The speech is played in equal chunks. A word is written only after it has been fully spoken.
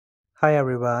Hi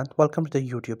everyone, welcome to the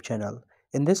YouTube channel.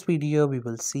 In this video, we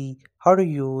will see how to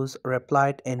use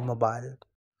Replit in mobile.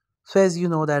 So as you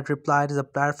know that Replit is a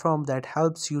platform that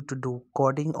helps you to do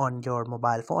coding on your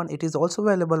mobile phone. It is also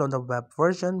available on the web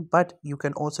version, but you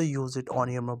can also use it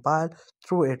on your mobile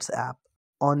through its app.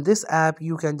 On this app,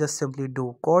 you can just simply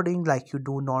do coding like you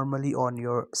do normally on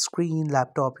your screen,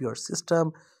 laptop, your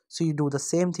system. So you do the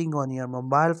same thing on your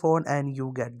mobile phone and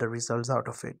you get the results out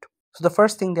of it. So the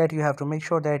first thing that you have to make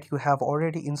sure that you have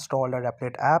already installed a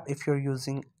Replit app. If you're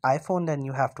using iPhone, then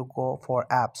you have to go for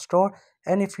App Store.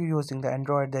 And if you're using the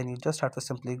Android, then you just have to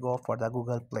simply go for the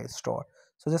Google Play Store.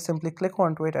 So just simply click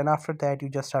onto it, and after that, you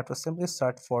just have to simply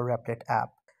search for Replit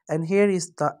app. And here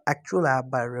is the actual app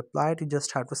by Replit. You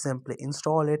just have to simply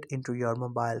install it into your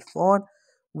mobile phone.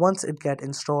 Once it get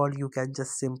installed, you can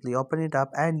just simply open it up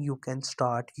and you can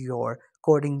start your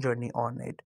coding journey on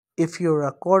it. If you're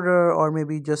a coder or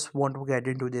maybe just want to get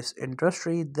into this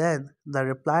industry, then the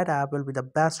Replit app will be the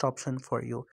best option for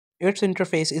you. Its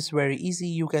interface is very easy.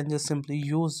 You can just simply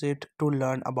use it to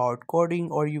learn about coding,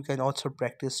 or you can also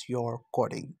practice your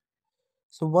coding.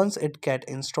 So once it get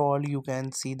installed, you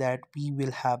can see that we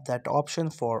will have that option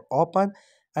for open.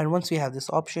 And once we have this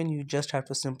option, you just have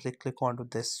to simply click onto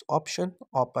this option,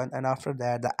 open, and after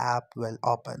that the app will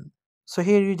open. So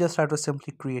here you just have to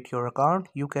simply create your account.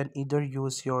 You can either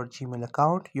use your Gmail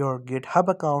account, your GitHub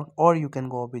account, or you can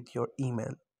go with your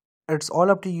email. It's all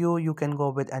up to you. You can go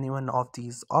with any one of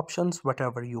these options,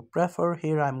 whatever you prefer.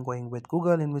 Here I'm going with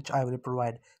Google, in which I will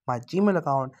provide my Gmail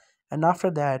account, and after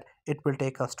that it will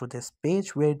take us to this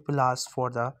page where it will ask for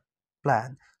the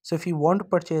plan. So if you want to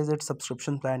purchase its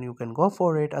subscription plan, you can go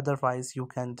for it. Otherwise, you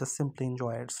can just simply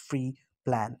enjoy its free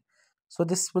plan. So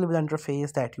this will be the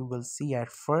interface that you will see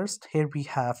at first. Here we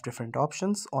have different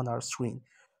options on our screen.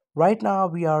 Right now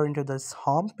we are into this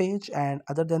home page, and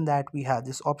other than that we have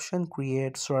this option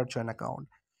create search an account.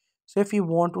 So if you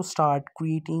want to start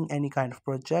creating any kind of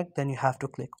project, then you have to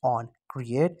click on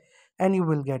create and you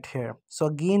will get here. So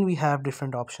again we have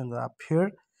different options up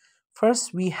here.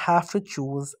 First, we have to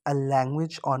choose a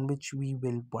language on which we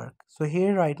will work. So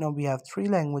here right now we have three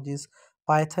languages: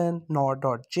 Python,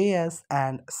 Node.js,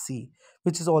 and C,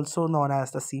 which is also known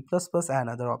as the C++ and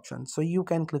other options. So you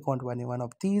can click onto any one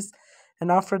of these,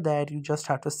 and after that you just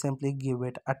have to simply give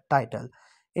it a title.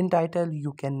 In title,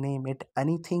 you can name it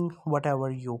anything,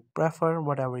 whatever you prefer,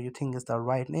 whatever you think is the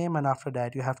right name, and after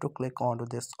that you have to click onto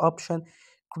this option,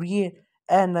 create,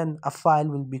 and then a file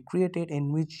will be created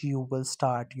in which you will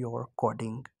start your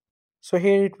coding. So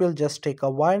here it will just take a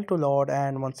while to load,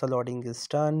 and once the loading is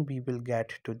done, we will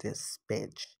get to this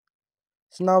page.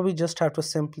 So now we just have to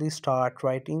simply start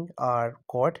writing our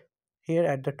code. Here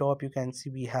at the top you can see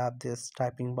we have this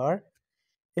typing bar.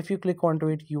 If you click onto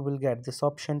it, you will get this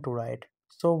option to write.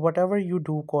 So whatever you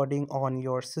do coding on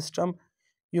your system,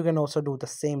 you can also do the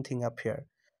same thing up here.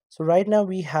 So right now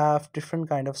we have different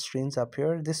kind of screens up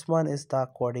here. This one is the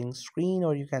coding screen,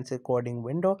 or you can say coding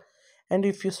window. And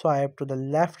if you swipe to the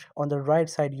left, on the right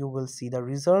side you will see the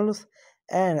results,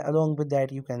 and along with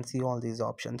that you can see all these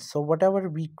options. So whatever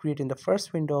we create in the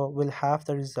first window will have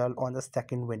the result on the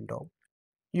second window.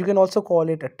 You can also call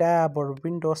it a tab or a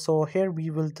window. So here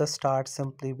we will just start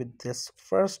simply with this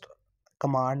first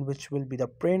command, which will be the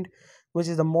print, which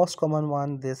is the most common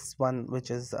one, this one,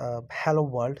 which is hello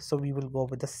world. So we will go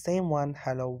with the same one,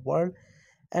 hello world,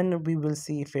 and we will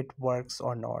see if it works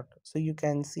or not. So you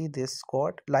can see this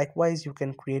code. Likewise, you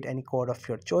can create any code of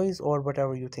your choice or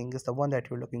whatever you think is the one that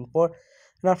you're looking for.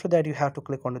 And after that you have to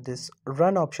click onto this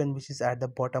run option, which is at the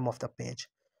bottom of the page.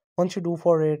 Once you do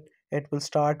for it, it will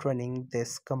start running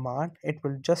this command. It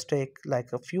will just take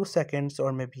like a few seconds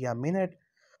or maybe a minute.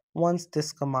 Once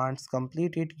this command is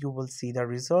completed, you will see the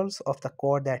results of the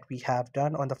code that we have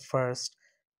done on the first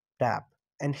tab.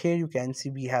 And here you can see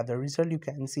we have the result. You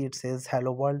can see it says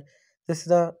hello world. This is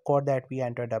the code that we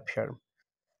entered up here.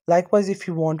 Likewise, if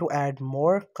you want to add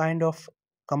more kind of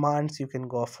commands, you can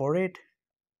go for it.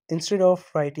 Instead of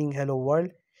writing hello world,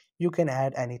 you can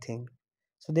add anything.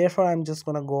 So therefore I'm just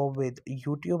gonna go with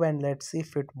YouTube, and let's see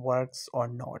if it works or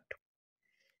not.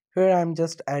 Here I'm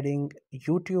just adding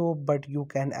YouTube, but you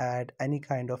can add any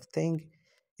kind of thing.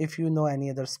 If you know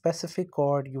any other specific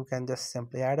code, you can just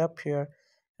simply add up here,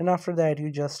 and after that you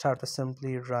just have to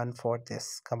simply run for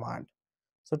this command.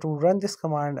 So to run this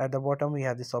command, at the bottom we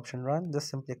have this option run. Just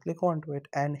simply click onto it,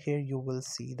 and here you will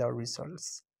see the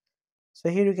results. So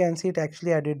here you can see it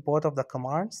actually added both of the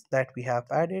commands that we have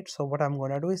added. So what I'm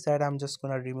going to do is that I'm just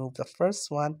going to remove the first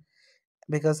one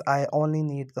because I only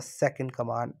need the second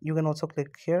command. You can also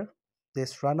click here,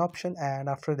 this run option, and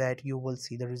after that you will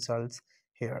see the results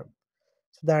here.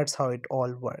 So that's how it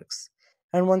all works.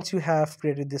 And once you have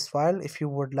created this file, if you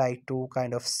would like to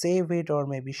kind of save it or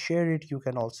maybe share it, you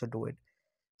can also do it.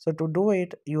 So to do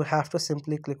it, you have to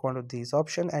simply click onto these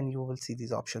options and you will see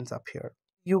these options up here.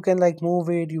 You can like move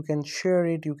it, you can share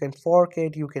it, you can fork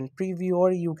it, you can preview,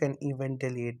 or you can even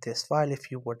delete this file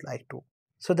if you would like to.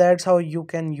 So that's how you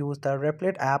can use the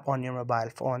Replit app on your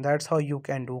mobile phone. That's how you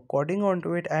can do coding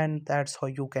onto it, and that's how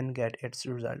you can get its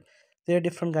result. There are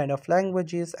different kind of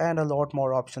languages and a lot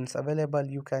more options available.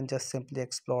 You can just simply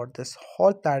explore this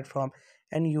whole platform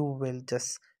and you will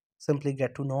just simply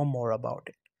get to know more about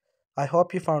it. I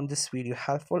hope you found this video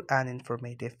helpful and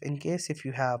informative. In case if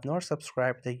you have not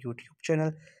subscribed the YouTube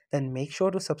channel, then make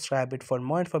sure to subscribe it for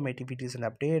more informative videos and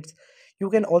updates. You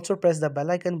can also press the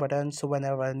bell icon button so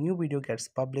whenever a new video gets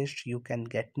published, you can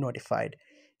get notified.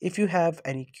 If you have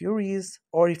any queries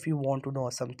or if you want to know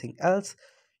something else,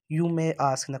 you may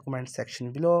ask in the comment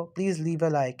section below. Please leave a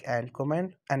like and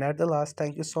comment. And at the last,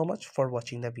 thank you so much for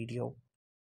watching the video.